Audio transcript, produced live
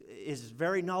is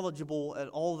very knowledgeable at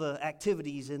all the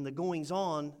activities and the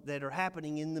goings-on that are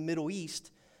happening in the Middle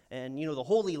East. And, the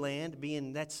Holy Land,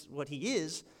 being that's what he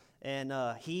is, and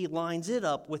he lines it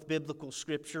up with biblical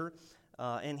scripture.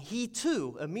 And he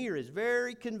too, Amir, is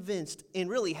very convinced, and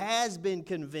really has been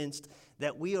convinced,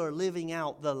 that we are living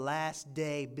out the last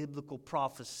day biblical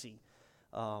prophecy.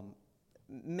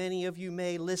 Many of you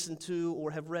may listen to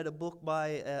or have read a book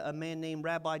by a man named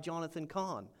Rabbi Jonathan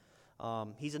Cahn.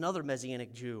 He's another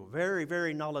Messianic Jew, very,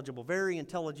 very knowledgeable, very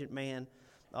intelligent man.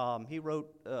 He wrote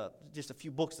just a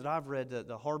few books that I've read,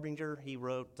 the Harbinger. He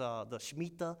wrote the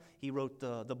Shemitah. He wrote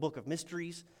the Book of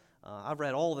Mysteries. I've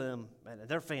read all of them, and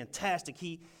they're fantastic.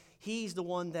 He's the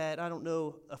one that, I don't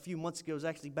know, a few months ago, it was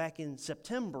actually back in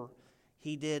September,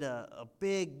 he did a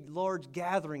big, large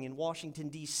gathering in Washington,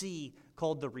 D.C.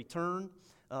 called The Return.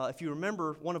 If you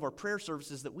remember one of our prayer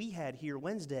services that we had here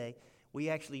Wednesday, we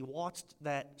actually watched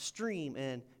that stream,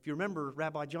 and if you remember,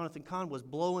 Rabbi Jonathan Cahn was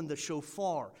blowing the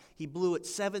shofar. He blew it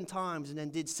 7 times and then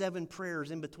did 7 prayers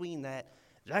in between that.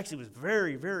 It actually was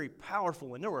very, very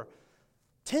powerful, and there were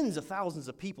tens of thousands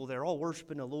of people there all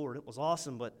worshiping the Lord. It was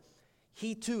awesome, but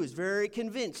he too is very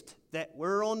convinced that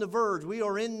we're on the verge. We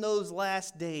are in those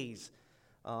last days.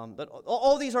 But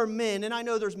all these are men, and I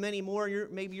know there's many more.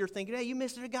 Maybe you're thinking, hey, you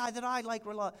missed a guy that I like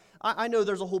a lot. I know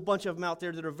there's a whole bunch of them out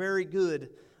there that are very good.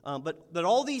 But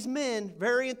all these men,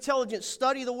 very intelligent,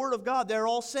 study the Word of God. They're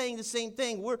all saying the same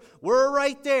thing. We're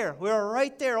right there. We're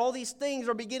right there. All these things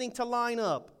are beginning to line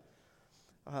up.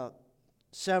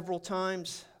 Several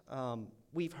times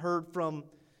we've heard from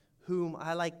whom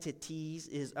I like to tease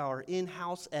is our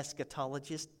in-house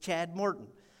eschatologist, Chad Martin.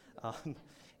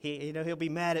 He'll be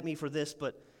mad at me for this,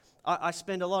 but I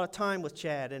spend a lot of time with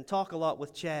Chad and talk a lot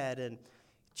with Chad. And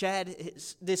Chad,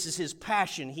 this is his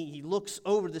passion. He looks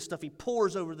over this stuff. He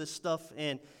pores over this stuff,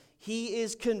 and he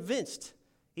is convinced.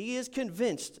 He is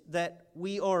convinced that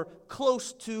we are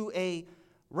close to a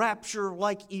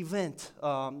rapture-like event.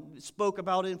 Spoke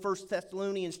about it in 1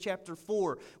 Thessalonians chapter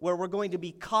 4, where we're going to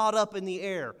be caught up in the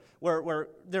air, where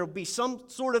there will be some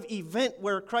sort of event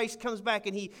where Christ comes back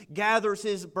and he gathers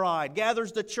his bride,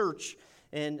 gathers the church.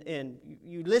 And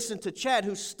you listen to Chad,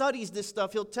 who studies this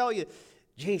stuff, he'll tell you,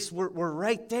 Jace, we're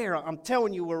right there. I'm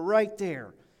telling you, we're right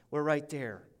there. We're right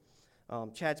there.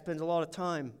 Chad spends a lot of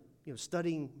time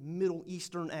studying Middle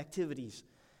Eastern activities.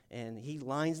 And he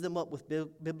lines them up with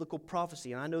biblical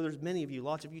prophecy. And I know there's many of you,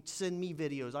 lots of you send me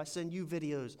videos. I send you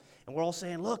videos. And we're all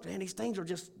saying, look, man, these things are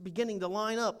just beginning to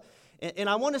line up. And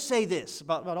I want to say this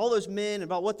about all those men,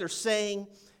 about what they're saying.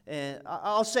 And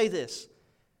I'll say this.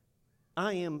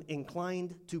 I am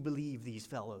inclined to believe these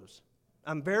fellows.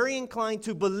 I'm very inclined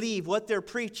to believe what they're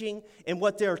preaching and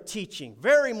what they're teaching.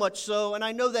 Very much so. And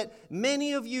I know that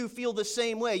many of you feel the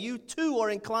same way. You too are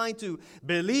inclined to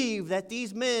believe that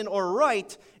these men are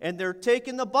right. And they're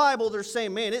taking the Bible. They're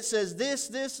saying, man, it says this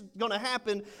is going to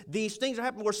happen. These things are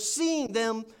happening. We're seeing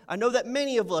them. I know that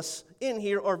many of us in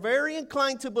here are very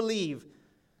inclined to believe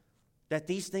that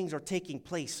these things are taking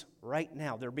place right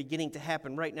now. They're beginning to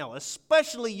happen right now.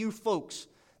 Especially you folks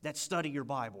that study your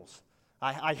Bibles.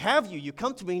 I have you. You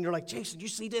come to me and you're like, Jason, you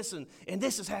see this and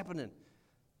this is happening.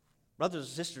 Brothers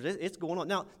and sisters, it's going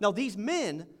on. Now these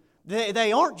men,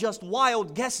 they aren't just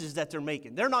wild guesses that they're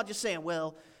making. They're not just saying,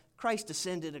 well, Christ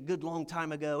ascended a good long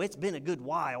time ago. It's been a good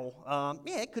while.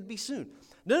 Yeah, it could be soon.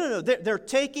 No. They're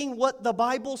taking what the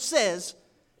Bible says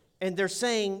and they're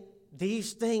saying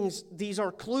these things, these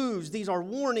are clues, these are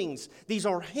warnings, these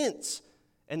are hints.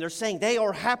 And they're saying they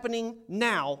are happening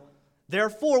now.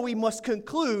 Therefore, we must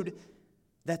conclude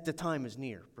that the time is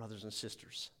near, brothers and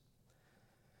sisters.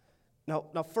 Now,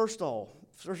 first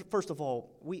of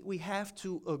all, we have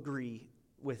to agree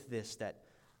with this, that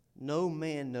no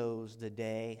man knows the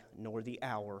day nor the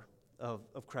hour of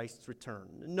Christ's return.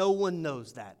 No one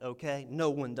knows that, okay?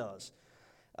 No one does.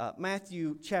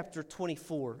 Matthew chapter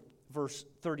 24, verse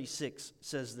 36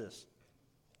 says this.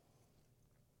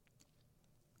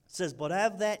 It says, but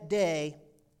of that day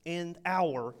and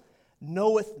hour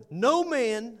knoweth no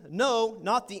man, no,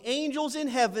 not the angels in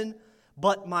heaven,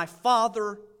 but my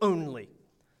Father only.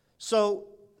 So,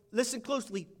 listen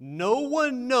closely. No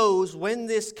one knows when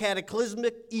this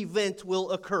cataclysmic event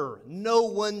will occur. No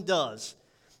one does.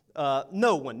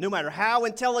 No one. No matter how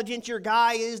intelligent your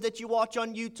guy is that you watch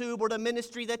on YouTube or the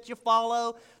ministry that you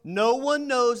follow, no one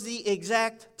knows the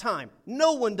exact time.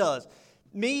 No one does.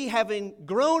 Me having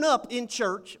grown up in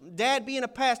church, Dad being a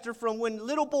pastor from when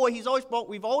little boy,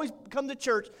 we've always come to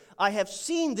church. I have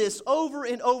seen this over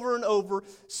and over and over.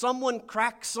 Someone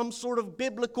cracks some sort of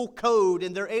biblical code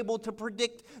and they're able to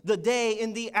predict the day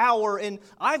and the hour. And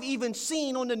I've even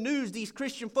seen on the news these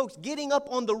Christian folks getting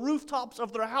up on the rooftops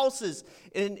of their houses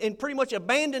and pretty much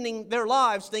abandoning their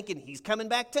lives thinking, he's coming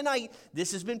back tonight.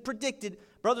 This has been predicted.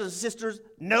 Brothers and sisters,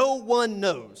 no one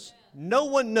knows. No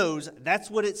one knows. That's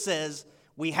what it says.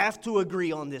 We have to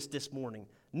agree on this morning.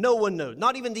 No one knows.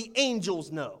 Not even the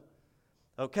angels know.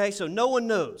 Okay, so no one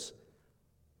knows.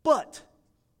 But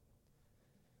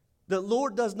the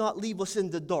Lord does not leave us in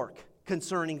the dark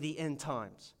concerning the end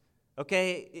times.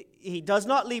 Okay, He does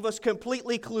not leave us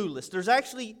completely clueless. There's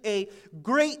actually a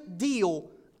great deal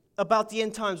about the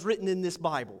end times written in this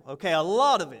Bible. Okay, a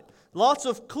lot of it. Lots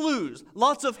of clues,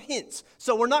 lots of hints.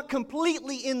 So we're not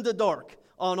completely in the dark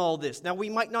on all this. Now, we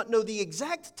might not know the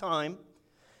exact time,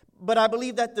 but I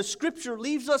believe that the Scripture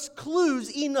leaves us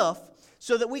clues enough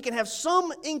so that we can have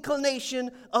some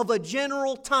inclination of a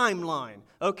general timeline,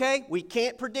 okay? We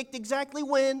can't predict exactly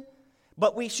when,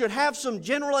 but we should have some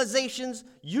generalizations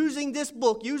using this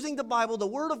book, using the Bible, the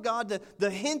Word of God, the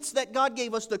hints that God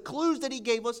gave us, the clues that He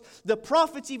gave us, the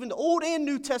prophets, even the Old and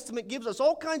New Testament gives us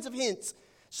all kinds of hints.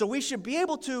 So we should be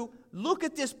able to look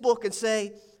at this book and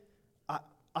say,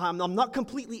 I'm not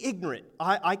completely ignorant.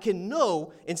 I can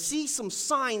know and see some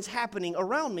signs happening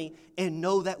around me and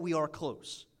know that we are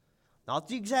close. Not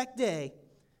the exact day,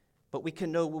 but we can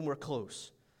know when we're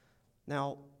close.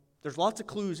 Now, there's lots of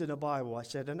clues in the Bible, I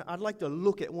said, and I'd like to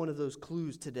look at one of those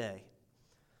clues today.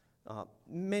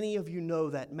 Many of you know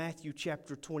that Matthew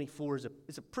chapter 24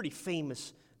 is a pretty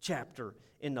famous chapter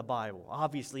in the Bible.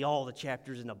 Obviously, all the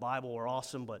chapters in the Bible are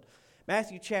awesome, but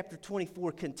Matthew chapter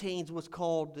 24 contains what's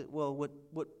called,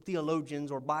 what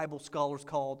theologians or Bible scholars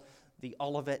call the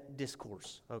Olivet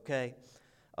Discourse, okay?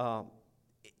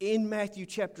 In Matthew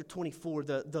chapter 24,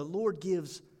 the Lord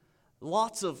gives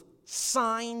lots of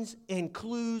signs and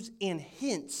clues and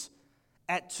hints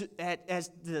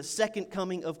as the second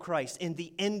coming of Christ and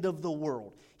the end of the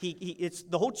world. The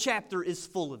whole chapter is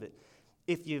full of it.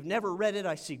 If you've never read it,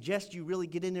 I suggest you really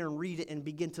get in there and read it and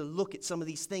begin to look at some of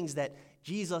these things that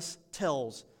Jesus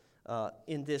tells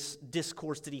in this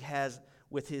discourse that He has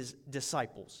with His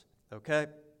disciples, okay?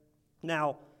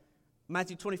 Now,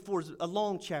 Matthew 24 is a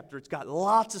long chapter. It's got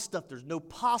lots of stuff. There's no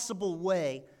possible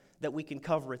way that we can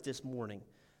cover it this morning.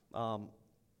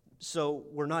 So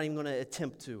we're not even going to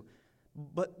attempt to.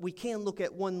 But we can look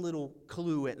at one little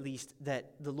clue, at least,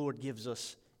 that the Lord gives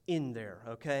us in there,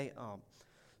 okay?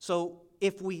 So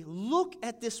if we look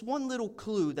at this one little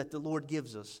clue that the Lord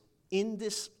gives us in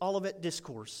this Olivet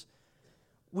Discourse,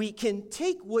 we can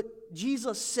take what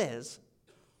Jesus says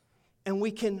and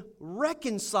we can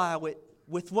reconcile it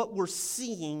with what we're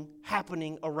seeing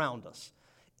happening around us.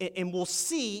 And we'll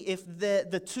see if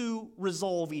the two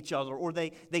resolve each other or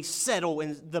they settle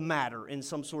in the matter in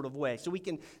some sort of way. So we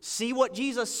can see what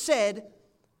Jesus said,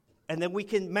 and then we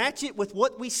can match it with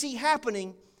what we see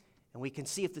happening, and we can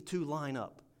see if the two line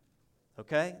up.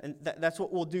 Okay? And that's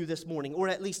what we'll do this morning, or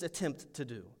at least attempt to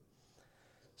do.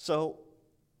 So,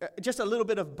 just a little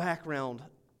bit of background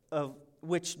of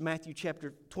which Matthew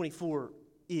chapter 24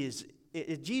 is.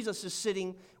 Jesus is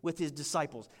sitting with His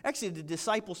disciples. Actually, the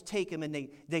disciples take Him and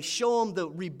they show Him the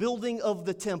rebuilding of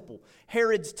the temple.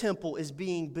 Herod's temple is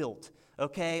being built,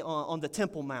 okay, on the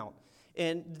Temple Mount.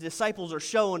 And the disciples are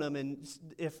showing Him, and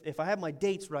if I have my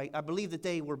dates right, I believe that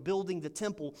they were building the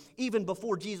temple even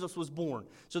before Jesus was born.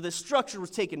 So the structure was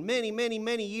taking many, many,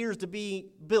 many years to be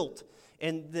built.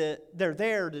 And they're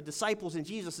there, the disciples and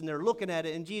Jesus, and they're looking at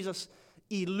it, and Jesus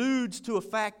alludes to a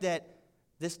fact that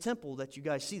this temple that you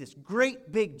guys see, this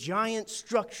great big giant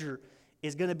structure,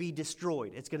 is going to be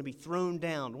destroyed. It's going to be thrown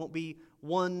down. There won't be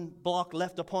one block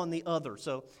left upon the other.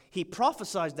 So He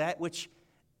prophesies that, which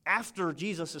after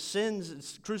Jesus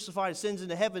ascends, crucified, ascends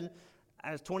into heaven,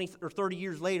 as 20 or 30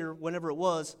 years later, whenever it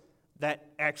was,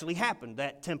 that actually happened.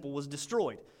 That temple was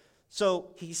destroyed.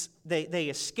 So they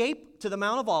escape to the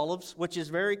Mount of Olives, which is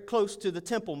very close to the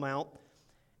Temple Mount,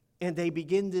 and they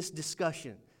begin this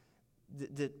discussion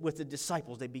with the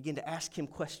disciples. They begin to ask Him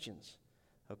questions.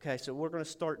 Okay, so we're going to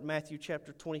start Matthew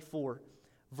chapter 24,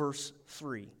 verse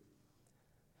 3.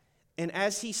 And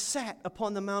as He sat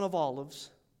upon the Mount of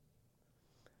Olives,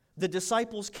 the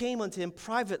disciples came unto Him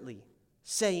privately,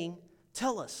 saying,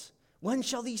 Tell us, when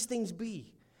shall these things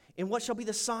be? And what shall be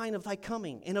the sign of Thy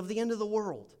coming and of the end of the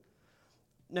world?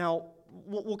 Now,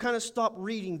 we'll kind of stop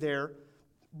reading there,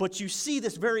 but you see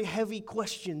this very heavy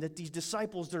question that these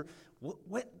disciples,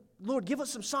 Lord, give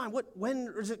us some sign.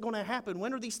 When is it going to happen?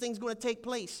 When are these things going to take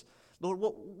place? Lord,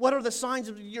 what are the signs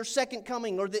of your second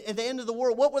coming or at the end of the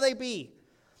world? What will they be?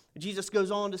 Jesus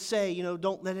goes on to say,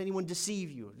 don't let anyone deceive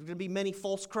you. There's going to be many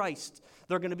false Christs.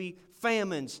 There are going to be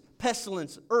famines,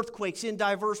 pestilence, earthquakes in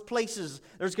diverse places.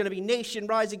 There's going to be nation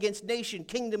rise against nation,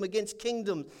 kingdom against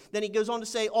kingdom. Then he goes on to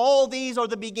say, all these are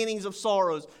the beginnings of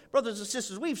sorrows. Brothers and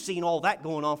sisters, we've seen all that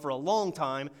going on for a long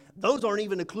time. Those aren't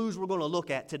even the clues we're going to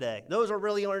look at today. Those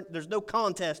there's no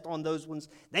contest on those ones.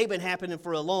 They've been happening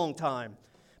for a long time.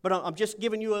 But I'm just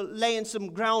giving you laying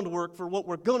some groundwork for what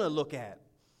we're going to look at.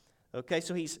 Okay,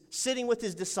 so he's sitting with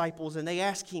his disciples, and they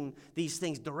ask him these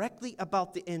things directly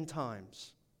about the end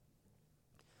times.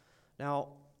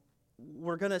 Now,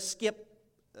 we're going to skip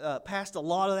past a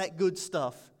lot of that good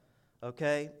stuff,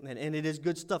 okay? And it is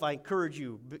good stuff. I encourage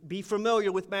you, be familiar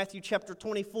with Matthew chapter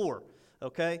 24,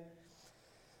 okay?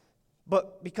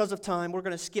 But because of time, we're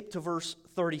going to skip to verse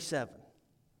 37.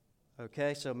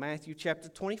 Okay, so Matthew chapter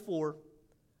 24,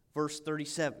 verse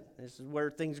 37. This is where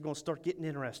things are going to start getting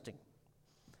interesting.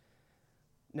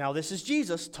 Now, this is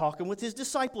Jesus talking with his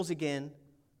disciples again.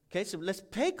 Okay, so let's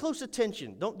pay close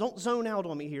attention. Don't zone out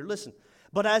on me here. Listen.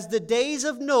 But as the days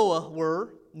of Noah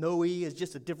were, Noe is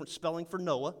just a different spelling for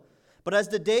Noah. But as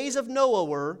the days of Noah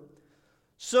were,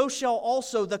 so shall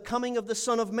also the coming of the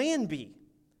Son of Man be.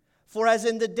 For as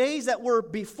in the days that were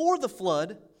before the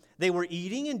flood, they were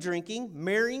eating and drinking,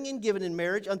 marrying and giving in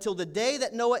marriage, until the day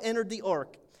that Noah entered the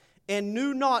ark, and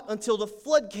knew not until the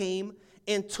flood came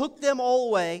and took them all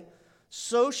away,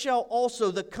 so shall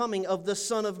also the coming of the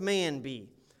Son of Man be.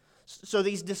 So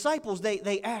these disciples,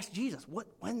 they asked Jesus,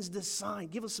 when's this sign?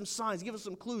 Give us some signs, give us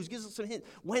some clues, give us some hints.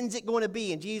 When's it going to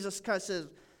be? And Jesus kind of says,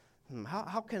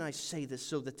 how can I say this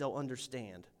so that they'll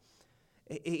understand?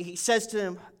 He says to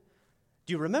them,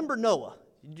 do you remember Noah?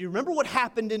 Do you remember what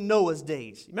happened in Noah's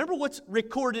days? Remember what's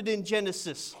recorded in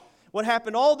Genesis? What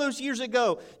happened all those years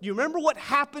ago? Do you remember what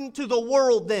happened to the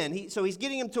world then? So he's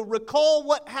getting them to recall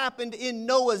what happened in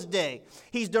Noah's day.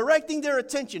 He's directing their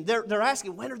attention. They're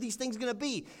asking, when are these things going to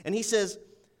be? And he says,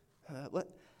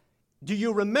 do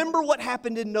you remember what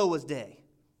happened in Noah's day?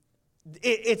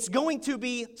 It's going to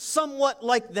be somewhat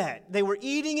like that. They were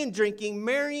eating and drinking,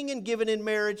 marrying and giving in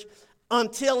marriage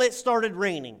until it started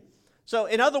raining. So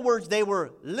in other words, they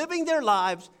were living their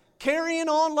lives, carrying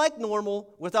on like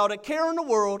normal, without a care in the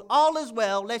world. All is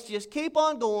well. Let's just keep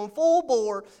on going, full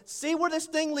bore, see where this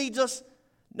thing leads us.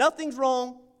 Nothing's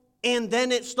wrong. And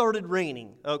then it started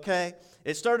raining, okay?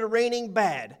 It started raining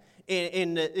bad.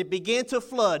 And it began to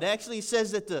flood. Actually, it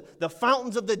says that the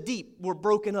fountains of the deep were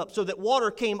broken up, so that water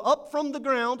came up from the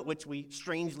ground, which we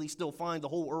strangely still find the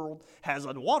whole world has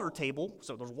a water table,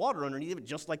 so there's water underneath it,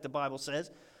 just like the Bible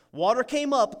says. Water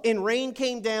came up, and rain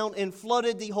came down and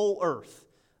flooded the whole earth.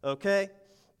 Okay?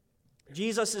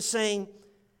 Jesus is saying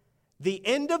the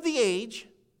end of the age,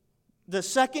 the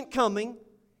second coming,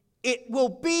 it will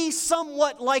be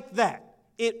somewhat like that.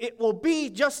 It will be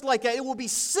just like that. It will be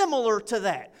similar to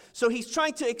that. So he's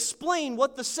trying to explain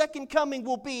what the second coming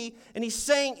will be, and he's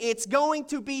saying it's going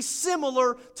to be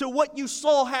similar to what you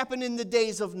saw happen in the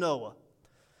days of Noah.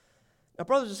 Now,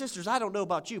 brothers and sisters, I don't know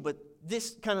about you, but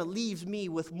this kind of leaves me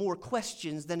with more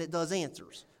questions than it does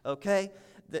answers, okay?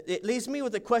 It leaves me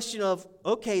with the question of,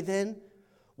 okay, then,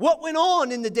 what went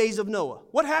on in the days of Noah?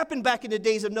 What happened back in the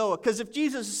days of Noah? Because if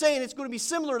Jesus is saying it's going to be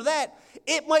similar to that,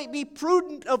 it might be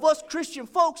prudent of us Christian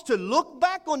folks to look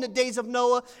back on the days of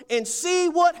Noah and see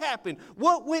what happened,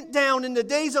 what went down in the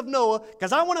days of Noah,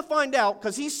 because I want to find out,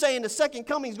 because he's saying the second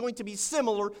coming is going to be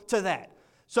similar to that.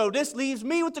 So this leaves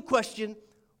me with the question,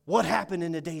 what happened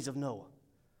in the days of Noah?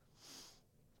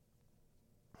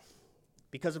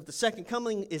 Because if the second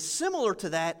coming is similar to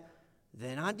that,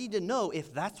 then I need to know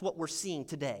if that's what we're seeing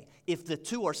today, if the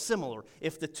two are similar,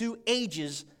 if the two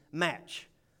ages match.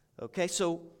 Okay,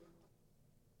 so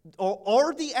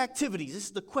are the activities, this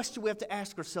is the question we have to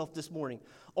ask ourselves this morning,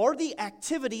 are the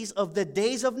activities of the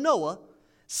days of Noah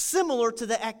similar to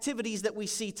the activities that we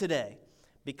see today?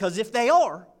 Because if they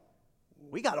are,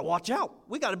 we got to watch out.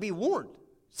 We got to be warned.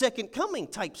 Second coming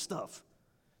type stuff.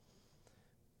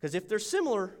 Because if they're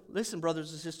similar, listen,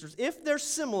 brothers and sisters, if they're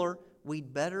similar,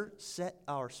 we'd better set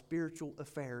our spiritual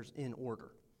affairs in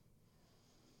order.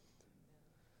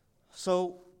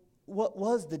 So, what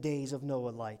was the days of Noah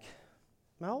like?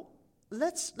 Well,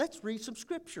 let's read some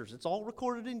scriptures. It's all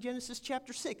recorded in Genesis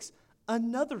chapter 6,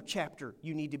 another chapter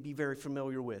you need to be very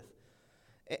familiar with.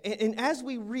 And as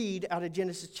we read out of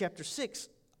Genesis chapter 6,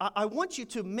 I want you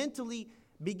to mentally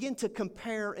begin to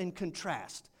compare and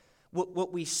contrast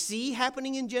what we see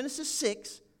happening in Genesis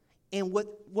 6 and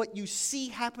what you see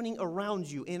happening around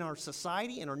you in our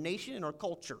society, in our nation, in our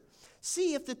culture.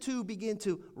 See if the two begin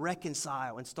to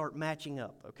reconcile and start matching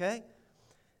up, okay?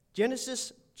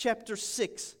 Genesis chapter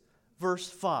 6, verse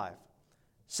 5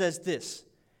 says this,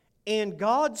 "And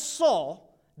God saw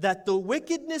that the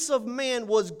wickedness of man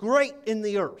was great in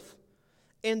the earth,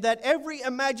 and that every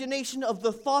imagination of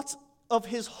the thoughts of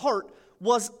his heart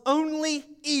was only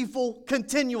evil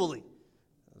continually."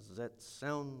 Does that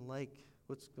sound like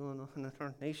what's going on in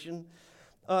our nation?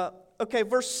 Okay,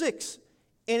 verse 6,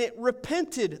 "And it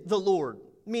repented the Lord,"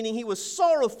 meaning he was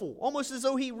sorrowful, almost as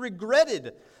though he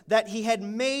regretted that he had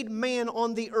made man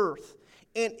on the earth,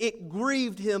 and it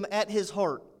grieved him at his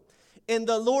heart. "And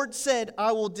the Lord said,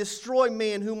 I will destroy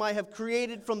man whom I have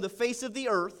created from the face of the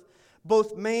earth,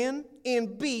 both man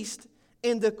and beast,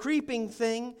 and the creeping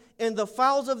thing, and the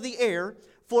fowls of the air,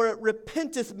 for it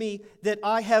repenteth me that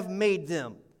I have made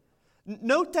them."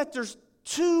 Note that there's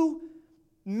two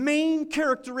main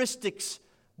characteristics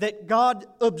that God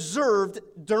observed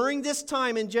during this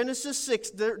time in Genesis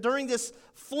 6, during this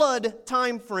flood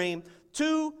time frame.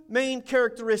 Two main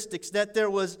characteristics: that there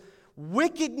was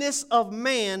wickedness of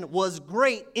man was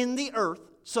great in the earth,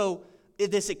 so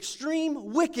this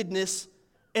extreme wickedness,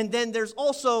 and then there's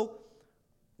also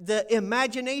the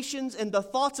imaginations and the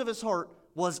thoughts of his heart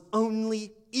was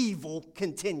only evil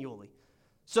continually.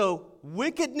 So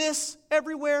wickedness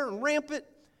everywhere and rampant,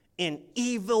 and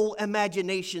evil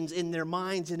imaginations in their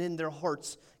minds and in their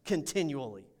hearts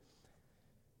continually.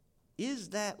 Is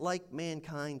that like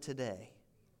mankind today?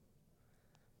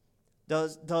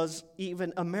 Does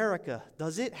even America,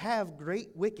 does it have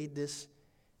great wickedness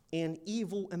and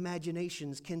evil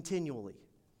imaginations continually?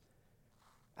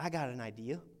 I got an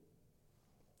idea.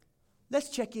 Let's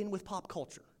check in with pop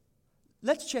culture.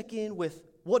 Let's check in with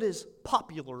what is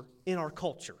popular in our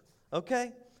culture,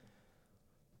 okay?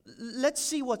 Let's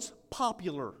see what's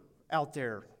popular out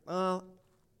there.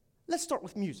 Let's start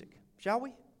with music, shall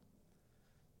we?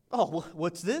 Oh,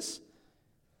 what's this?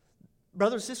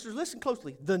 Brothers and sisters, listen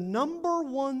closely. The number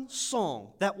one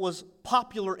song that was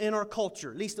popular in our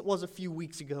culture, at least it was a few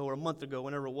weeks ago or a month ago,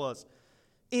 whenever it was,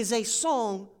 is a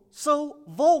song so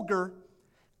vulgar,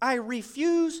 I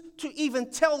refuse to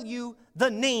even tell you the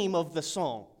name of the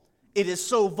song. It is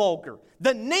so vulgar.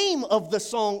 The name of the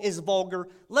song is vulgar,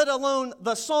 let alone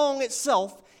the song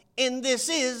itself. And this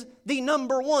is the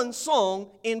number one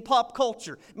song in pop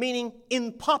culture, meaning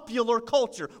in popular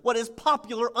culture, what is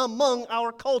popular among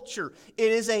our culture.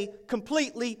 It is a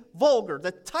completely vulgar.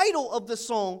 The title of the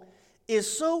song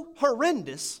is so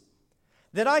horrendous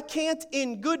that I can't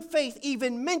in good faith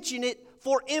even mention it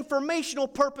for informational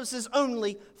purposes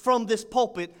only from this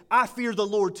pulpit. I fear the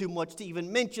Lord too much to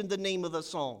even mention the name of the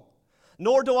song.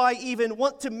 Nor do I even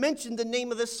want to mention the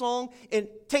name of this song and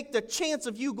take the chance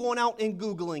of you going out and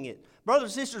Googling it.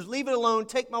 Brothers and sisters, leave it alone.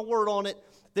 Take my word on it.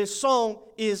 This song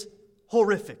is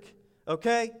horrific,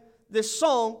 okay? This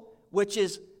song, which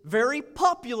is very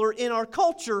popular in our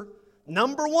culture,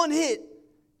 number one hit,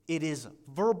 it is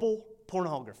verbal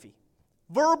pornography.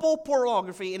 Verbal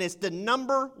pornography, and it's the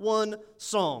number one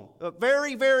song. A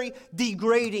very, very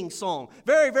degrading song.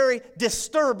 Very, very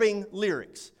disturbing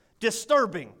lyrics.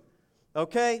 Disturbing.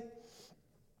 Okay?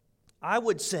 I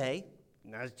would say,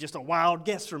 that's just a wild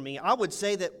guess from me, I would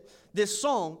say that this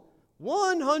song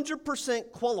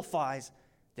 100% qualifies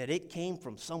that it came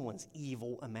from someone's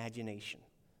evil imagination.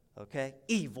 Okay?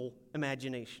 Evil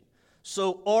imagination.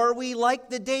 So are we like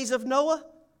the days of Noah?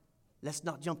 Let's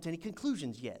not jump to any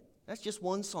conclusions yet. That's just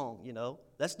one song, you know.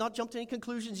 Let's not jump to any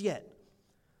conclusions yet.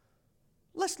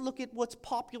 Let's look at what's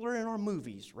popular in our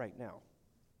movies right now.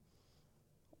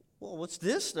 Well, what's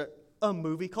this? A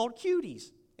movie called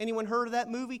Cuties. Anyone heard of that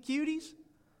movie, Cuties?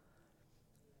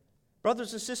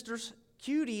 Brothers and sisters,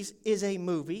 Cuties is a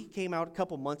movie, came out a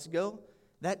couple months ago,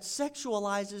 that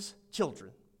sexualizes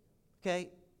children, okay?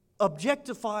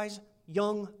 Objectifies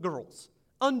young girls,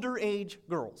 underage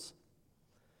girls.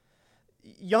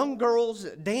 Young girls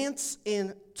dance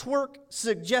and twerk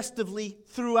suggestively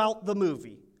throughout the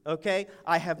movie, okay?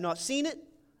 I have not seen it,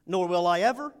 nor will I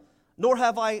ever, nor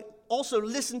have I also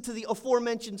listened to the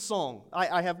aforementioned song.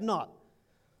 I have not.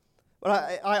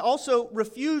 But I also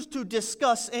refuse to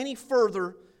discuss any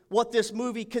further what this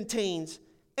movie contains,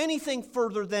 anything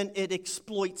further than it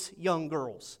exploits young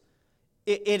girls.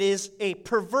 It is a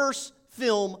perverse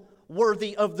film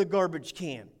worthy of the garbage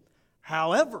can.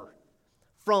 However,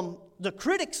 from the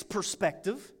critics'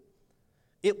 perspective,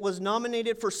 it was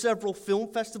nominated for several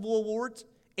film festival awards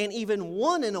and even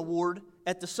won an award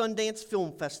at the Sundance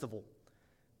Film Festival.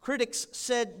 Critics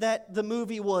said that the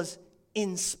movie was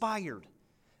inspired.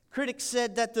 Critics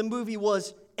said that the movie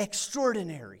was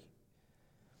extraordinary.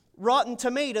 Rotten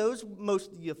Tomatoes,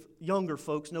 most of you younger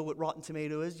folks know what Rotten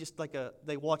Tomato is, just like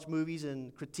they watch movies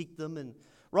and critique them. And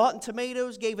Rotten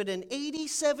Tomatoes gave it an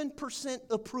 87%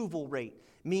 approval rate,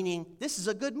 meaning this is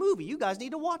a good movie. You guys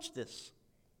need to watch this.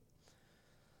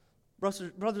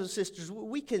 Brothers and sisters,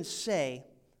 we can say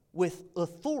with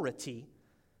authority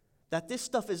that this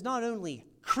stuff is not only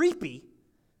creepy,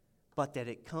 but that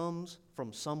it comes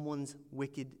from someone's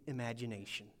wicked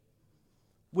imagination.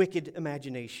 Wicked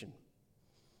imagination.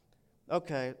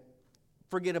 Okay,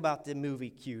 forget about the movie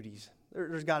Cuties.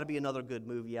 There's got to be another good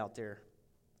movie out there.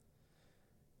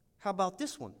 How about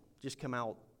this one? Just come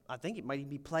out. I think it might even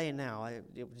be playing now.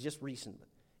 It was just recent.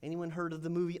 Anyone heard of the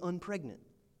movie Unpregnant?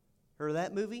 Heard of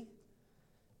that movie?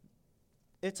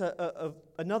 It's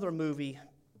another movie.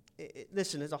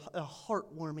 Listen, it's a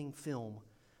heartwarming film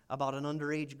about an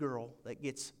underage girl that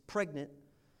gets pregnant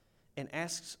and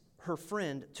asks her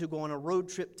friend to go on a road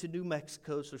trip to New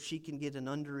Mexico so she can get an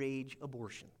underage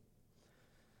abortion.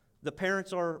 The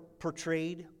parents are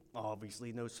portrayed,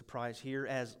 obviously no surprise here,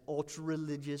 as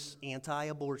ultra-religious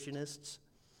anti-abortionists.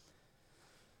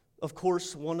 Of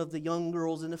course, one of the young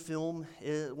girls in the film,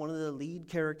 one of the lead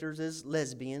characters is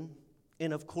lesbian,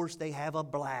 and of course they have a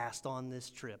blast on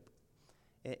this trip.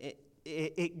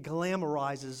 It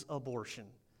glamorizes abortion,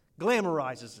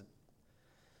 glamorizes it.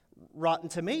 Rotten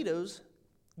Tomatoes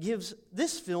gives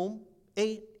this film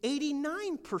a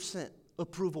 89%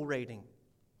 approval rating.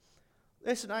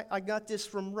 Listen, I got this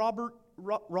from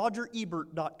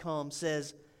RogerEbert.com,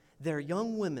 says, they're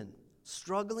young women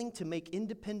struggling to make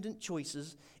independent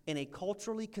choices in a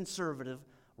culturally conservative,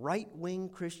 right-wing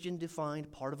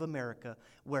Christian-defined part of America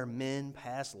where men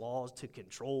pass laws to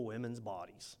control women's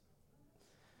bodies.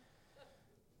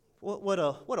 What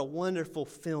a wonderful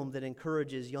film that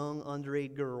encourages young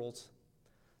underage girls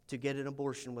to get an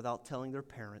abortion without telling their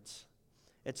parents.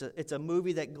 It's a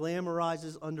movie that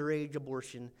glamorizes underage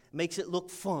abortion, makes it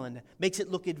look fun, makes it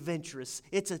look adventurous.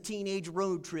 It's a teenage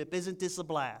road trip. Isn't this a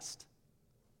blast?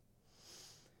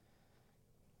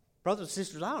 Brothers and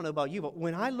sisters, I don't know about you, but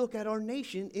when I look at our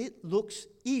nation, it looks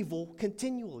evil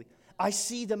continually. I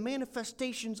see the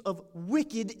manifestations of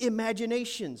wicked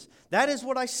imaginations. That is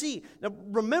what I see. Now,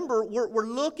 remember, we're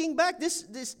looking back this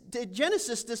to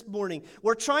Genesis this morning.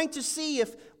 We're trying to see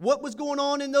if what was going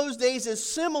on in those days is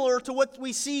similar to what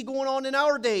we see going on in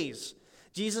our days.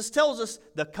 Jesus tells us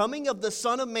the coming of the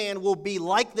Son of Man will be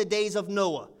like the days of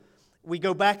Noah. We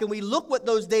go back and we look what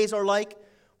those days are like.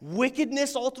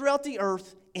 Wickedness all throughout the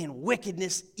earth and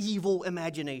wickedness, evil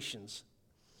imaginations.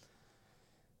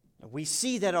 We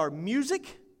see that our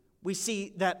music, we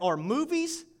see that our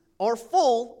movies are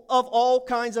full of all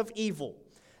kinds of evil.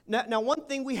 Now, one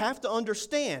thing we have to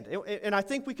understand, and I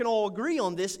think we can all agree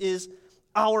on this, is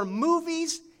our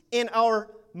movies and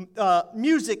our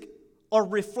music are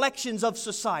reflections of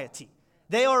society.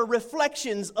 They are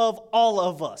reflections of all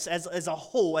of us as a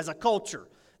whole, as a culture.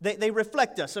 They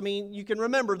reflect us. I mean, you can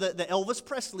remember the Elvis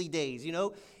Presley days, you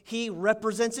know. He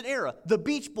represents an era. The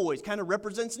Beach Boys kind of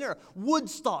represents an era.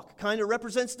 Woodstock kind of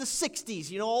represents the 60s,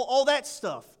 you know, all that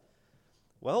stuff.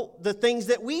 Well, the things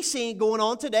that we see going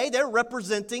on today, they're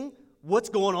representing what's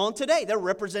going on today. They're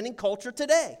representing culture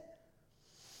today.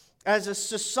 As a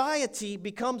society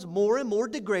becomes more and more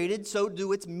degraded, so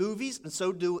do its movies and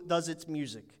so does its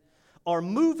music. Our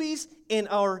movies and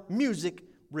our music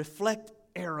reflect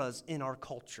eras in our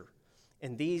culture.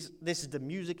 And this is the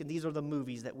music and these are the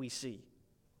movies that we see.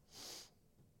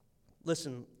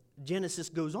 Listen, Genesis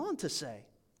goes on to say,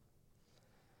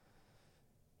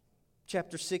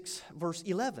 chapter 6, verse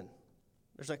 11.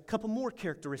 There's a couple more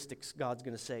characteristics God's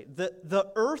going to say.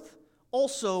 The earth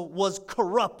also was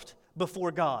corrupt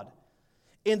before God,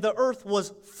 and the earth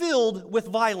was filled with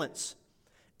violence.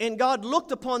 And God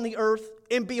looked upon the earth,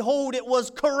 and behold, it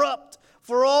was corrupt,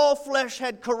 for all flesh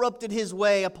had corrupted his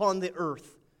way upon the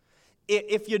earth.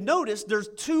 If you notice, there's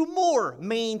two more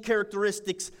main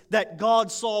characteristics that God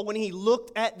saw when he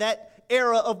looked at that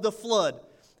era of the flood.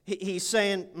 He's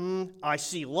saying, I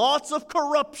see lots of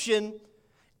corruption,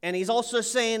 and he's also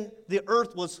saying the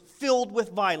earth was filled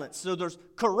with violence. So there's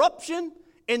corruption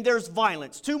and there's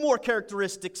violence. Two more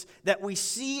characteristics that we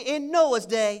see in Noah's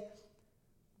day.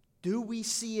 Do we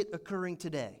see it occurring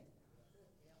today?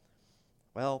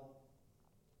 Well,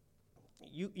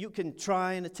 you can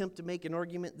try and attempt to make an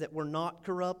argument that we're not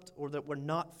corrupt or that we're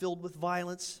not filled with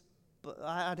violence, but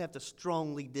I'd have to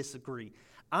strongly disagree.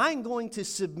 I'm going to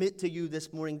submit to you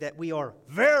this morning that we are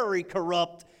very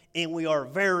corrupt and we are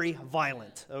very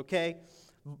violent, okay?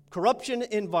 Corruption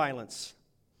and violence.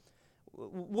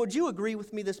 Would you agree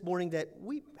with me this morning that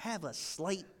we have a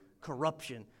slight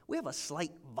corruption, we have a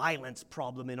slight violence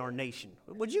problem in our nation?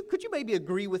 Could you maybe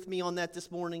agree with me on that this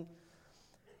morning?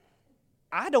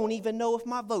 I don't even know if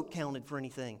my vote counted for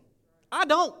anything. I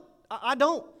don't.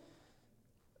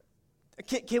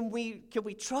 Can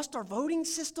we trust our voting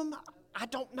system? I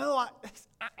don't know.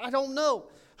 I don't know.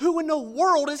 Who in the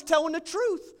world is telling the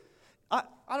truth?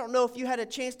 I don't know if you had a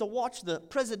chance to watch the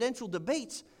presidential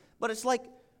debates, but it's like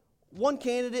one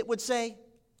candidate would say,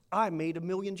 I made 1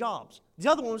 million jobs. The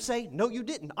other one would say, no, you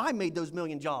didn't. I made those 1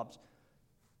 million jobs.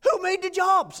 Who made the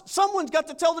jobs? Someone's got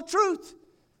to tell the truth.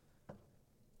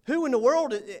 Who in the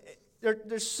world?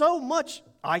 There's so much,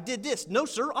 I did this. No,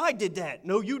 sir, I did that.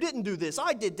 No, you didn't do this.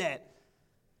 I did that.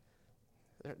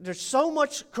 There's so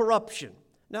much corruption.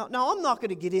 Now I'm not going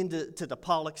to get into the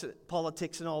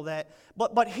politics and all that,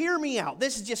 but hear me out.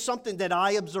 This is just something that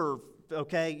I observe,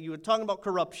 okay? You were talking about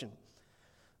corruption.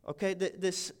 Okay,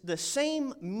 the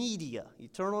same media, you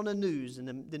turn on the news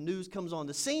and the news comes on,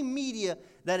 the same media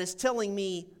that is telling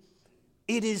me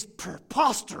it is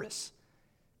preposterous,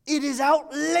 it is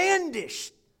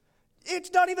outlandish,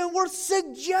 it's not even worth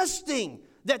suggesting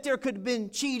that there could have been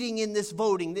cheating in this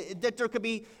voting, that there could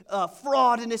be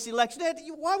fraud in this election.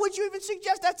 Why would you even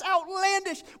suggest? That's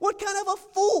outlandish. What kind of a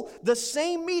fool? The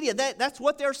same media, that's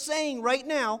what they're saying right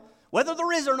now. Whether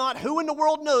there is or not, who in the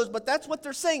world knows, but that's what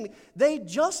they're saying. They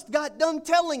just got done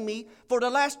telling me for the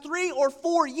last 3 or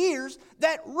 4 years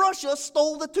that Russia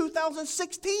stole the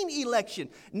 2016 election.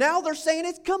 Now they're saying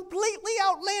it's completely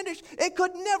outlandish. It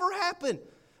could never happen.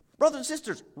 Brothers and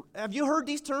sisters, have you heard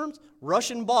these terms?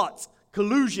 Russian bots,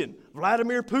 collusion,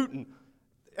 Vladimir Putin.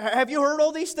 Have you heard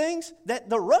all these things? That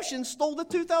the Russians stole the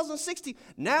 2016.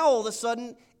 Now all of a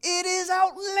sudden, it is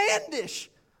outlandish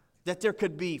that there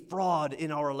could be fraud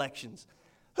in our elections.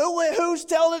 Who's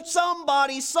telling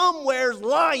somebody somewhere's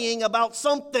lying about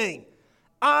something?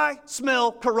 I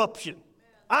smell corruption.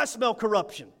 I smell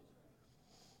corruption.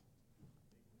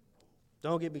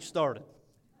 Don't get me started.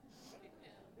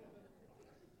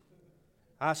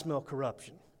 I smell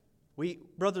corruption.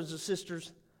 Brothers and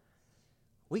sisters,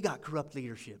 we got corrupt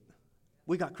leadership.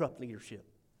 We got corrupt leadership.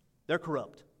 They're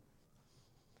corrupt.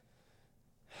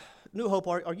 New Hope,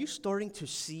 are you starting to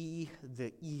see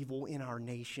the evil in our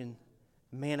nation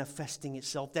manifesting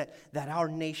itself? That our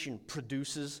nation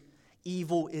produces.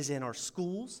 Evil is in our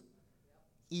schools.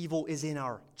 Evil is in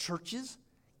our churches.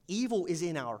 Evil is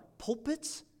in our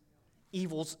pulpits.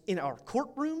 Evil's in our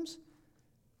courtrooms.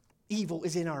 Evil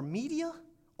is in our media,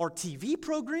 our TV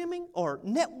programming, our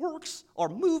networks, our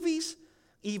movies.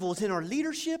 Evil is in our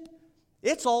leadership.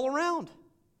 It's all around.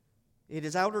 It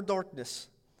is outer darkness.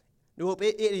 New Hope,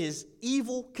 it is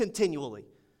evil continually.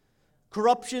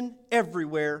 Corruption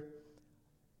everywhere,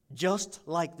 just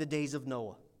like the days of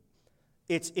Noah.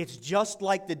 It's just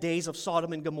like the days of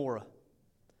Sodom and Gomorrah.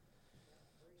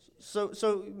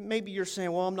 So maybe you're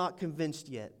saying, well, I'm not convinced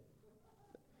yet.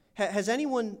 Has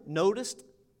anyone noticed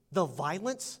the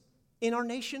violence in our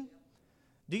nation?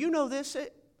 Do you know this?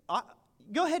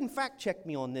 Go ahead and fact check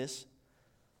me on this.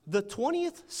 The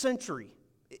 20th century,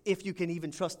 if you can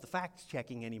even trust the fact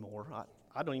checking anymore.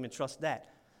 I don't even trust that.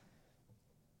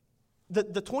 The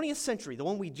 20th century, the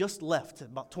one we just left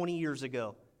about 20 years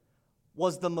ago,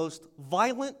 was the most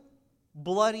violent,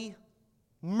 bloody,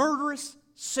 murderous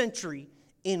century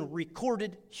in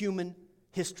recorded human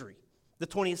history. The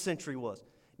 20th century was.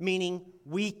 Meaning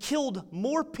we killed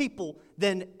more people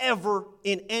than ever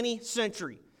in any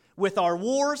century. With our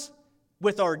wars,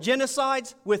 with our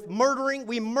genocides, with murdering.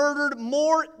 We murdered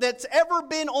more that's ever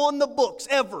been on the books,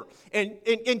 ever. And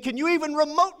can you even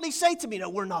remotely say to me, no,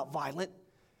 we're not violent?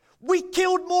 We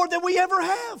killed more than we ever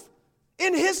have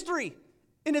in history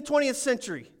in the 20th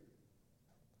century.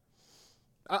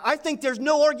 I think there's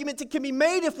no argument that can be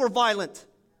made if we're violent.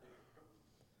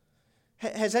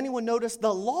 Has anyone noticed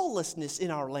the lawlessness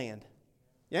in our land?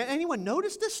 Anyone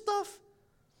noticed this stuff?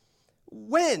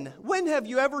 When have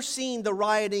you ever seen the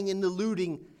rioting and the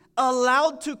looting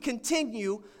allowed to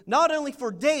continue not only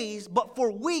for days, but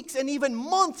for weeks and even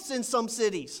months in some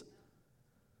cities?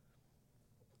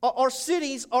 Our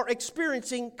cities are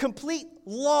experiencing complete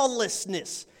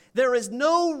lawlessness. There is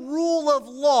no rule of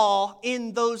law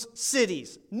in those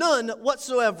cities. None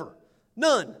whatsoever.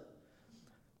 None.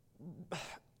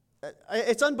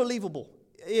 It's unbelievable.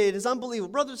 It is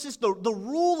unbelievable. Brothers and sisters, the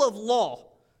rule of law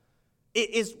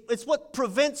it's what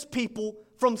prevents people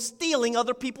from stealing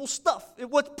other people's stuff.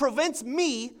 What prevents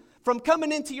me from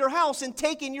coming into your house and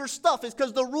taking your stuff is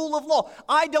because the rule of law.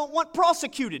 I don't want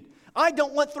prosecuted. I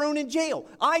don't want thrown in jail.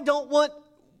 I don't want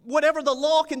whatever the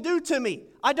law can do to me.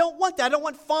 I don't want that. I don't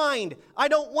want fined. I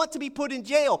don't want to be put in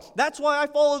jail. That's why I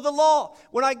follow the law.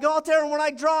 When I go out there and when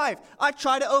I drive, I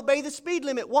try to obey the speed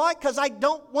limit. Why? Because I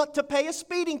don't want to pay a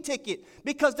speeding ticket.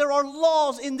 Because there are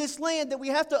laws in this land that we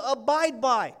have to abide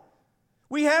by.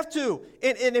 We have to.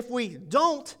 And if we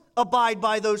don't abide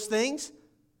by those things,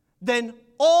 then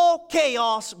all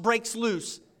chaos breaks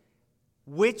loose,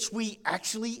 which we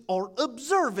actually are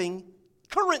observing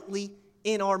currently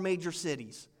in our major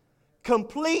cities.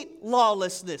 Complete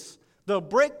lawlessness, the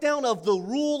breakdown of the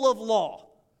rule of law.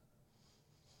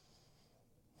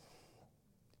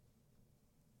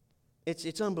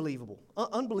 It's unbelievable.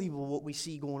 Unbelievable what we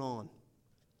see going on.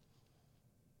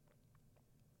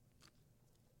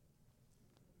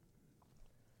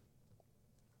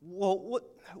 Well,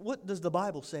 what does the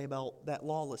Bible say about that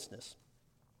lawlessness?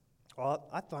 Well,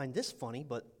 I find this funny,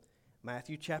 but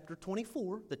Matthew chapter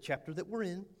 24, the chapter that we're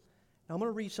in, I'm going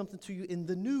to read something to you in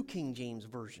the New King James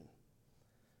Version.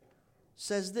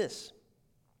 Says this,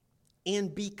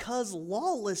 "And because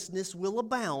lawlessness will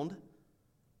abound,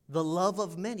 the love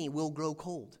of many will grow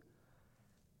cold."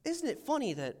 Isn't it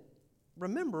funny that,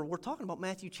 remember, we're talking about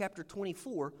Matthew chapter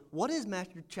 24. What is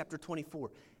Matthew chapter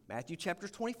 24? Matthew chapter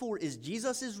 24 is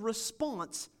Jesus'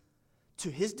 response to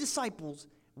his disciples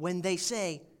when they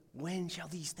say, "When shall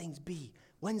these things be?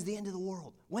 When's the end of the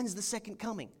world? When's the second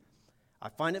coming?" I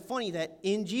find it funny that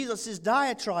in Jesus'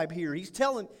 diatribe here,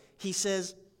 he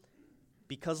says,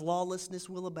 because lawlessness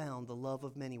will abound, the love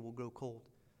of many will grow cold.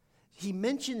 He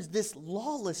mentions this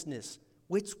lawlessness,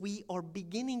 which we are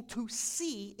beginning to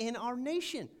see in our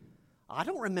nation. I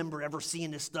don't remember ever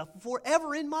seeing this stuff before,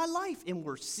 ever in my life, and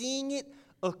we're seeing it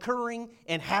occurring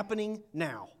and happening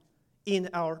now in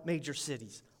our major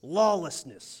cities.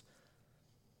 Lawlessness.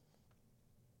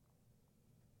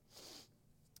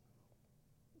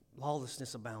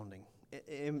 Lawlessness abounding,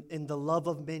 and the love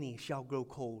of many shall grow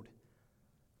cold.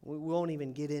 We won't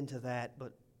even get into that,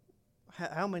 but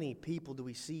how many people do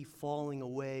we see falling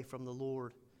away from the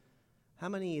Lord? How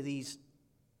many of these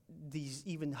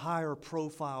even higher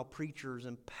profile preachers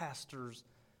and pastors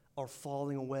are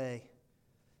falling away?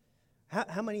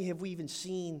 How many have we even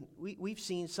seen? We've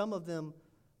seen some of them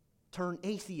turn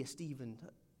atheist even.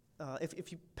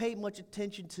 If you pay much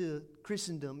attention to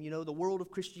Christendom, the world of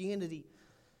Christianity,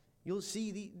 you'll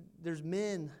see there's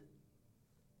men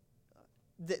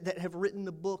that have written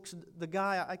the books. The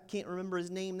guy, I can't remember his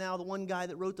name now, the one guy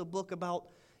that wrote the book about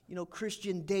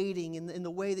Christian dating and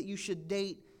the way that you should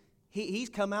date, he's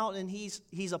come out and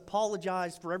he's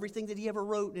apologized for everything that he ever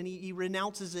wrote, and he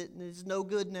renounces it, and it's no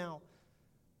good now.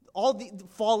 All the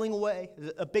falling away,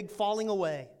 a big falling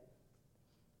away.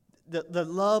 The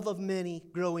love of many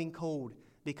growing cold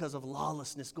because of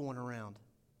lawlessness going around.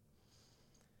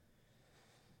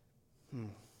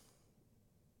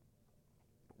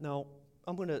 Now,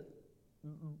 I'm going to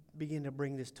begin to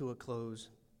bring this to a close.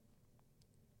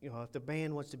 If the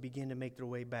band wants to begin to make their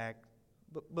way back,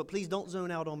 but please don't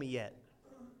zone out on me yet.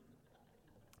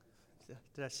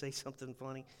 Did I say something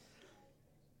funny?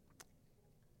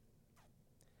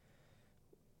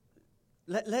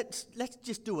 Let's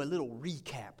just do a little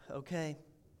recap, okay,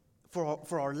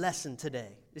 for our lesson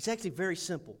today. It's actually very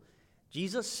simple.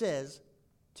 Jesus says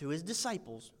to his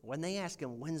disciples, when they ask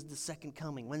him, when's the second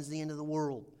coming? When's the end of the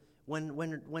world?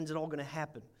 When's it all going to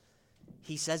happen?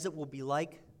 He says it will be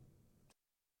like...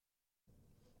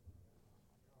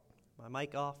 My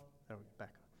mic off? There we go, back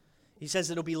on. He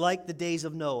says it'll be like the days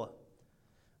of Noah.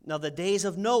 Now, the days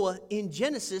of Noah in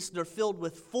Genesis, they're filled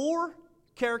with 4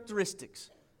 characteristics.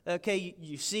 Okay,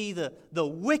 you see the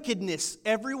wickedness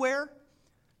everywhere.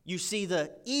 You see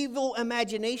the evil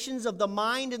imaginations of the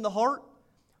mind and the heart.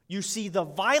 You see the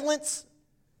violence,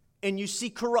 and you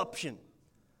see corruption.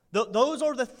 Those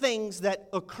are the things that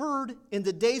occurred in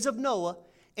the days of Noah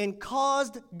and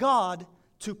caused God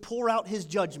to pour out his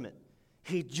judgment.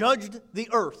 He judged the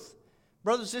earth.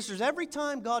 Brothers and sisters, every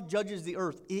time God judges the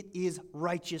earth, it is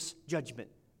righteous judgment.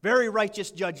 Very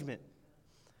righteous judgment.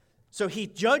 So he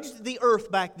judged the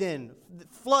earth back then,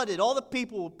 flooded, all the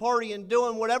people partying,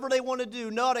 doing whatever they want to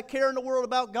do, not a care in the world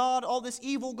about God, all this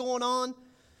evil going on.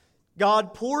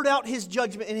 God poured out his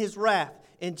judgment and his wrath.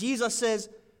 And Jesus says,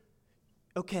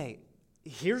 okay,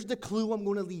 here's the clue I'm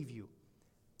going to leave you.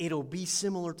 It'll be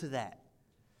similar to that.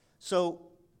 So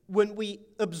when we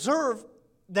observe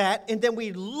that, and then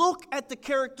we look at the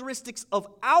characteristics of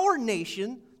our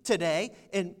nation today,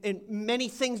 and many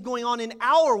things going on in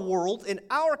our world, in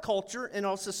our culture, in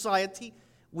our society,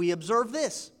 we observe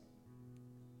this.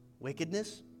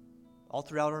 Wickedness all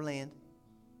throughout our land.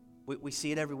 We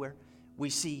see it everywhere. We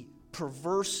see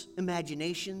perverse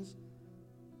imaginations,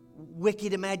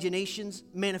 wicked imaginations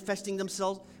manifesting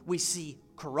themselves. We see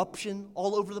corruption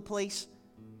all over the place,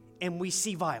 and we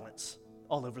see violence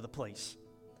all over the place.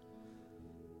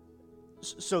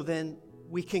 So then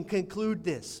we can conclude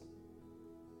this.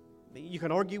 You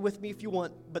can argue with me if you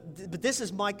want, but this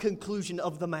is my conclusion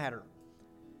of the matter.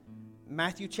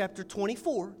 Matthew chapter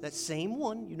 24, that same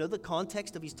one, the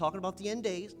context of he's talking about the end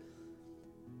days.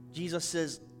 Jesus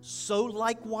says, so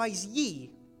likewise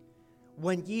ye,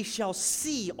 when ye shall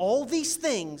see all these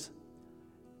things,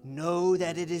 know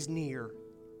that it is near,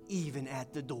 even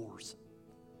at the doors.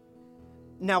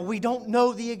 Now, we don't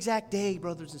know the exact day,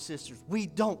 brothers and sisters. We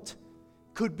don't.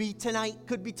 Could be tonight,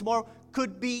 could be tomorrow,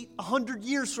 could be 100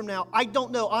 years from now. I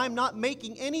don't know. I'm not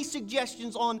making any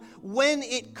suggestions on when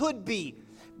it could be.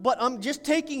 But I'm just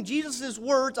taking Jesus'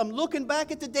 words. I'm looking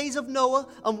back at the days of Noah.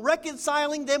 I'm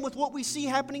reconciling them with what we see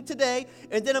happening today.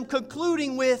 And then I'm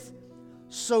concluding with,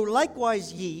 so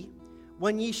likewise ye,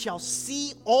 when ye shall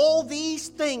see all these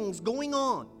things going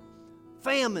on,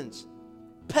 famines,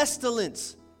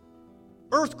 pestilence,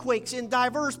 earthquakes in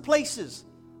diverse places,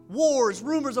 wars,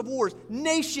 rumors of wars,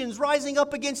 nations rising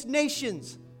up against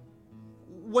nations.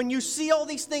 When you see all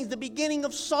these things, the beginning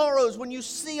of sorrows, when you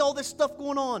see all this stuff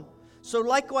going on, so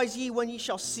likewise ye, when ye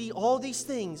shall see all these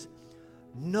things,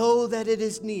 know that it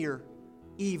is near,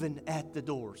 even at the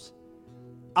doors.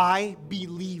 I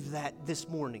believe that this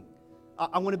morning.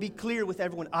 I want to be clear with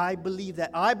everyone. I believe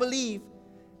that. I believe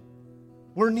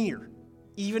we're near,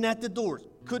 even at the doors.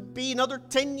 Could be another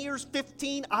 10 years,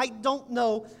 15, I don't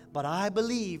know. But I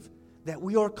believe that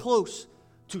we are close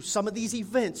to some of these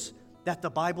events that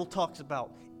the Bible talks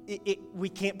about. We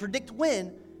can't predict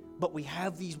when, but we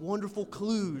have these wonderful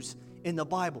clues in the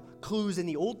Bible. Clues in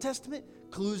the Old Testament,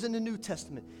 clues in the New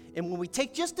Testament. And when we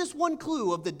take just this one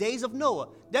clue of the days of Noah,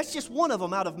 that's just one of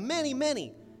them out of many,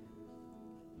 many.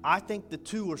 I think the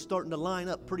two are starting to line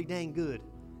up pretty dang good.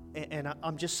 And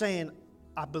I'm just saying,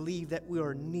 I believe that we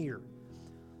are near.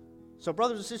 So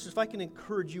brothers and sisters, if I can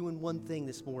encourage you in one thing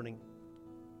this morning,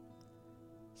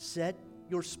 set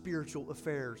your spiritual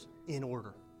affairs in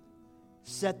order.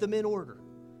 Set them in order.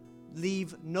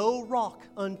 Leave no rock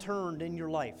unturned in your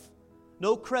life.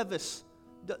 No crevice.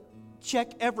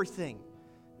 Check everything.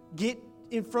 Get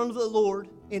in front of the Lord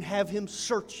and have Him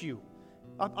search you.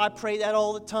 I pray that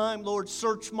all the time. Lord,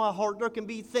 search my heart. There can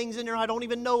be things in there I don't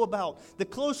even know about. The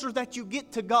closer that you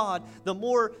get to God, the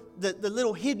more the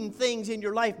little hidden things in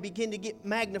your life begin to get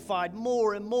magnified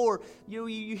more and more. You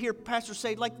hear pastors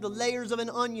say, like the layers of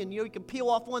an onion. You can peel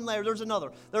off one layer, there's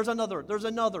another, there's another, there's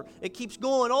another. It keeps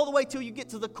going all the way till you get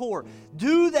to the core.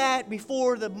 Do that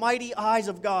before the mighty eyes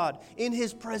of God in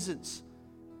His presence.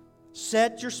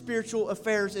 Set your spiritual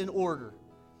affairs in order.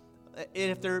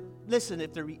 And if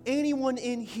there be anyone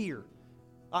in here,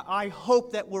 I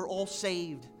hope that we're all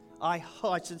saved. I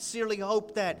sincerely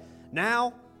hope that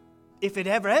now, if it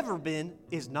ever been,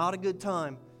 is not a good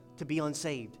time to be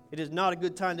unsaved. It is not a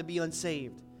good time to be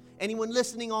unsaved. Anyone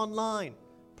listening online,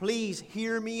 please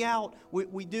hear me out.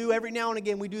 We do every now and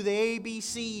again, we do the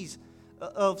ABCs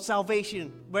of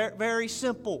salvation. Very, very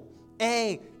simple.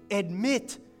 A,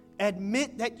 admit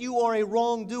that you are a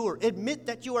wrongdoer. Admit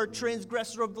that you are a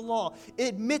transgressor of the law.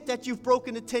 Admit that you've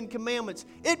broken the 10 Commandments.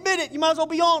 Admit it. You might as well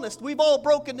be honest. We've all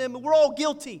broken them and we're all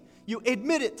guilty. You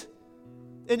admit it.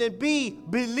 And then B,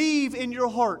 believe in your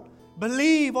heart.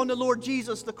 Believe on the Lord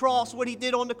Jesus, the cross, what He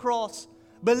did on the cross.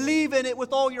 Believe in it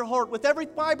with all your heart, with every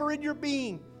fiber in your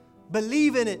being.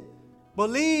 Believe in it.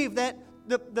 Believe that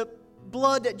the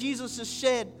blood that Jesus has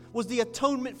shed was the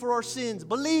atonement for our sins.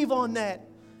 Believe on that.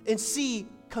 And C,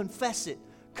 confess it.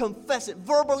 Confess it.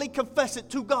 Verbally confess it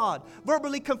to God.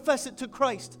 Verbally confess it to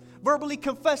Christ. Verbally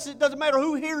confess it. Doesn't matter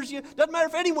who hears you. Doesn't matter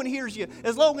if anyone hears you.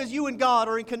 As long as you and God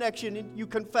are in connection and you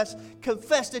confess.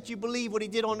 Confess that you believe what He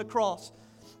did on the cross.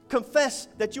 Confess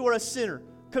that you are a sinner.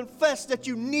 Confess that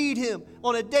you need Him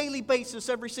on a daily basis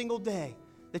every single day.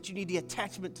 That you need the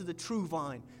attachment to the true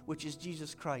vine, which is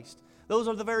Jesus Christ. Those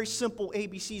are the very simple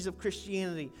ABCs of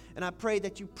Christianity. And I pray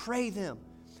that you pray them.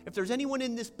 If there's anyone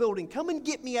in this building, come and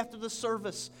get me after the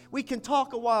service. We can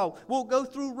talk a while. We'll go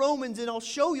through Romans and I'll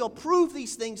show you, I'll prove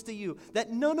these things to you,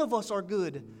 that none of us are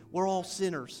good. We're all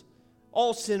sinners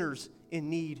in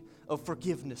need of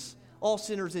forgiveness. All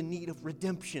sinners in need of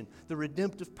redemption, the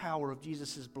redemptive power of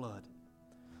Jesus' blood.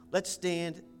 Let's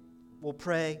stand, we'll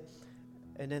pray,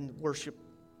 and then the worship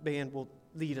band will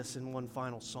lead us in one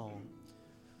final song.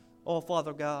 Oh,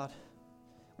 Father God,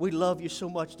 we love You so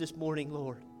much this morning,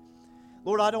 Lord.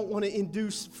 Lord, I don't want to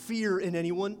induce fear in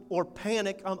anyone or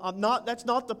panic. That's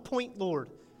not the point,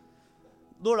 Lord.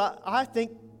 Lord, I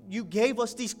think You gave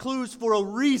us these clues for a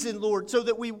reason, Lord, so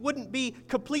that we wouldn't be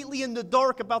completely in the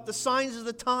dark about the signs of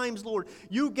the times, Lord.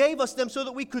 You gave us them so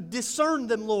that we could discern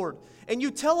them, Lord. And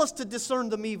You tell us to discern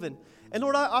them even. And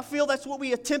Lord, I feel that's what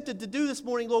we attempted to do this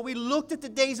morning, Lord. We looked at the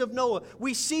days of Noah.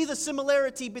 We see the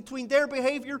similarity between their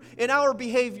behavior and our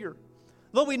behavior.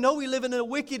 Lord, we know we live in a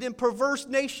wicked and perverse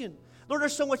nation. Lord,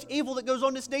 there's so much evil that goes on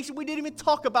in this nation. We didn't even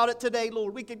talk about it today,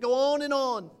 Lord. We could go on and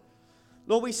on.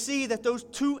 Lord, we see that those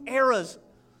two eras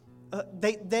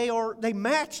they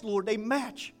match, Lord, they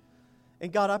match.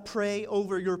 And God, I pray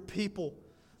over your people,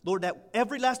 Lord, that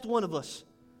every last one of us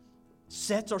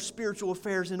sets our spiritual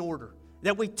affairs in order,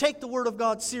 that we take the Word of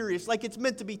God serious like it's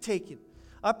meant to be taken.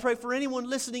 I pray for anyone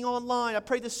listening online. I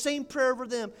pray the same prayer over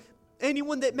them.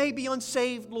 Anyone that may be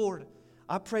unsaved, Lord,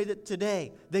 I pray that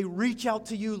today they reach out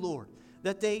to you, Lord,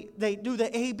 that they do the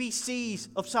ABCs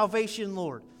of salvation,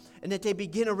 Lord, and that they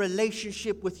begin a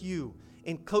relationship with you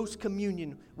in close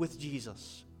communion with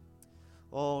Jesus.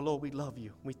 Oh, Lord, we love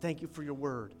you. We thank you for your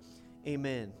word.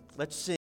 Amen. Let's sing.